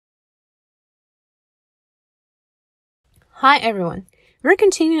Hi everyone! We're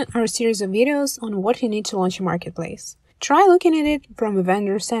continuing our series of videos on what you need to launch a marketplace. Try looking at it from a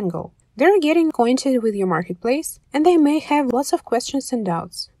vendor's angle. They're getting acquainted with your marketplace, and they may have lots of questions and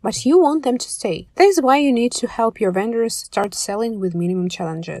doubts, but you want them to stay. That is why you need to help your vendors start selling with minimum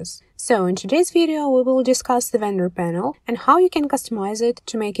challenges. So in today's video, we will discuss the vendor panel and how you can customize it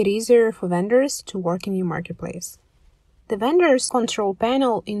to make it easier for vendors to work in your marketplace. The vendor's control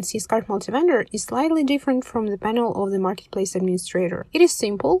panel in Cscart Multivendor is slightly different from the panel of the marketplace administrator. It is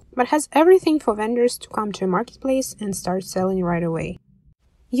simple, but has everything for vendors to come to a marketplace and start selling right away.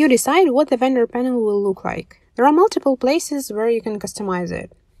 You decide what the vendor panel will look like. There are multiple places where you can customize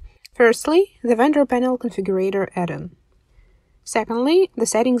it. Firstly, the vendor panel configurator add-on. Secondly, the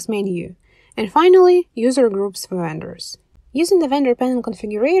settings menu. And finally, user groups for vendors. Using the vendor panel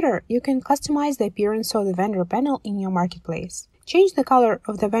configurator, you can customize the appearance of the vendor panel in your marketplace. Change the color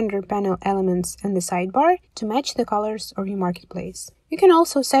of the vendor panel elements and the sidebar to match the colors of your marketplace. You can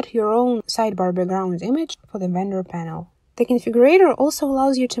also set your own sidebar background image for the vendor panel. The configurator also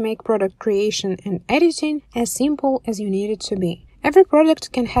allows you to make product creation and editing as simple as you need it to be. Every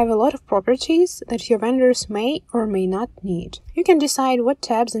product can have a lot of properties that your vendors may or may not need. You can decide what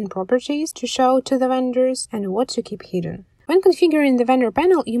tabs and properties to show to the vendors and what to keep hidden. When configuring the vendor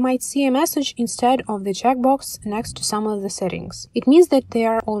panel, you might see a message instead of the checkbox next to some of the settings. It means that they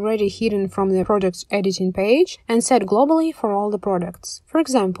are already hidden from the product editing page and set globally for all the products. For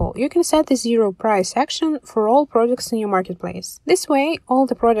example, you can set the zero price action for all products in your marketplace. This way, all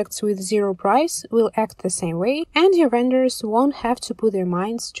the products with zero price will act the same way, and your vendors won't have to put their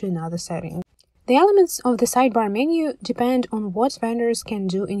minds to another setting. The elements of the sidebar menu depend on what vendors can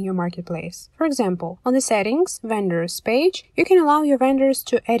do in your marketplace. For example, on the Settings Vendors page, you can allow your vendors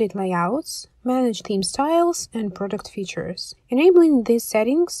to edit layouts, manage theme styles, and product features. Enabling these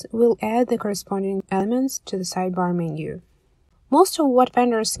settings will add the corresponding elements to the sidebar menu. Most of what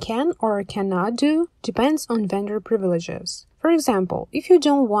vendors can or cannot do depends on vendor privileges. For example, if you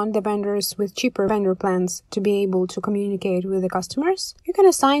don't want the vendors with cheaper vendor plans to be able to communicate with the customers, you can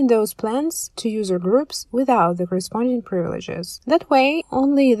assign those plans to user groups without the corresponding privileges. That way,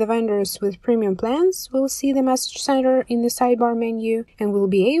 only the vendors with premium plans will see the message center in the sidebar menu and will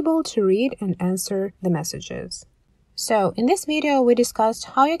be able to read and answer the messages. So, in this video, we discussed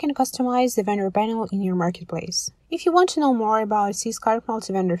how you can customize the vendor panel in your marketplace. If you want to know more about Cscart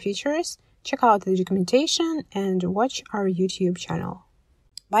Multivendor features, check out the documentation and watch our YouTube channel.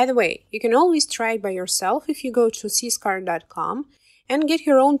 By the way, you can always try it by yourself if you go to cscart.com and get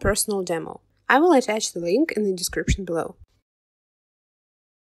your own personal demo. I will attach the link in the description below.